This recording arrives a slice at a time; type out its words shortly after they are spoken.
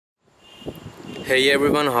Hey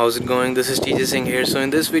everyone, how's it going? This is TJ Singh here. So in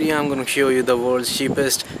this video I'm going to show you the world's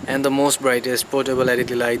cheapest and the most brightest portable LED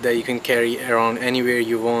light that you can carry around anywhere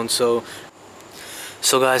you want. So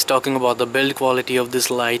guys, talking about the build quality of this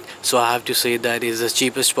light, so I have to say that is the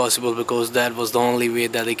cheapest possible because that was the only way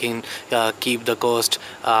that they can keep the cost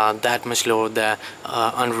that much lower, than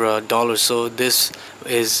under $1. So this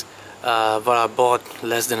is what I bought,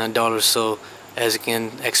 less than $1. So as you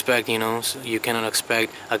can expect, so you cannot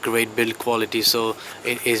expect a great build quality. So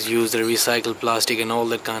it is used the recycled plastic and all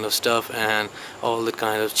that kind of stuff, and all that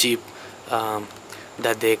kind of cheap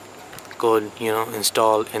that they could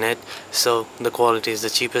install in it. So the quality is the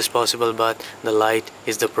cheapest possible, but the light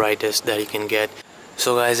is the brightest that you can get.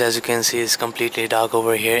 So guys, as you can see, it's completely dark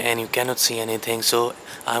over here and you cannot see anything. So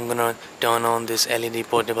I'm gonna turn on this LED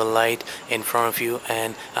portable light in front of you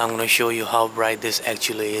and I'm gonna show you how bright this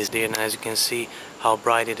actually is there. And as you can see how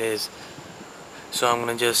bright it is, so I'm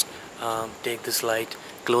gonna just take this light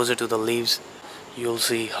closer to the leaves. You'll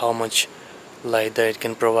see how much light that it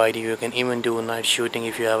can provide you. You can even do night shooting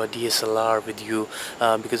if you have a DSLR with you,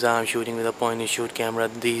 because I'm shooting with a point and shoot camera.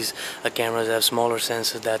 These cameras have smaller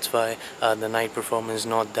sensors, that's why the night performance is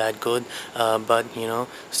not that good, but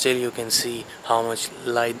still you can see how much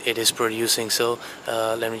light it is producing. So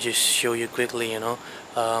let me just show you quickly.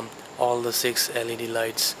 All the 6 LED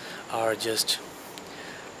lights are just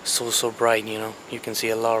so bright. You can see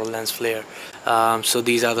a lot of lens flare. So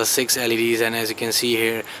these are the 6 LEDs, and as you can see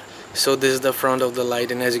here, so this is the front of the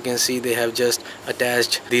light, and as you can see they have just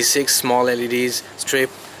attached these 6 small LEDs strip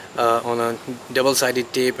on a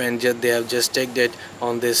double-sided tape, and they have just tacked it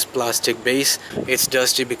on this plastic base. It's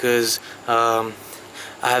dusty because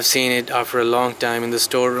I have seen it after a long time in the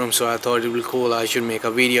storeroom, so I thought it would be cool. I should make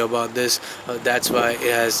a video about this. That's why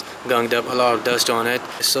it has gunged up a lot of dust on it.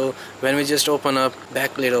 So when we just open up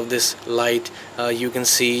backplate of this light, you can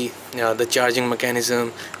see the charging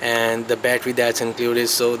mechanism and the battery that's included.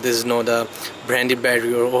 So this is not a branded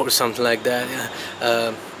battery or something like that.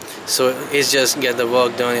 So it's just get the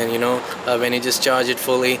work done, and when you just charge it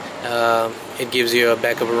fully, it gives you a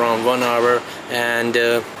backup around 1 hour,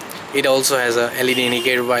 and it also has a LED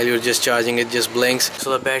indicator while you're just charging. It just blinks.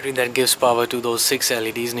 So the battery that gives power to those 6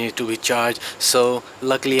 LEDs needs to be charged. So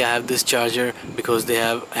luckily I have this charger, because they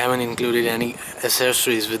haven't included any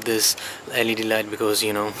accessories with this LED light, because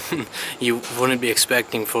you wouldn't be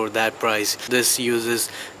expecting for that price. This uses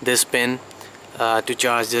this pin to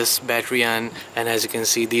charge this battery, and as you can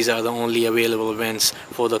see, these are the only available vents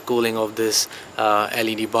for the cooling of this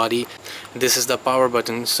LED body. This is the power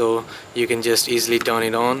button, so you can just easily turn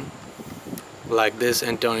it on like this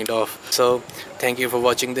and turn it off. So thank you for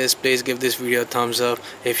watching this. Please give this video a thumbs up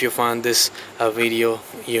if you found this video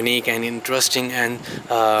unique and interesting, and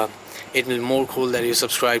it will be more cool that you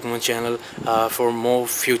subscribe to my channel for more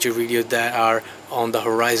future videos that are on the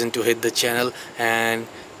horizon to hit the channel. And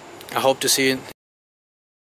I hope to see you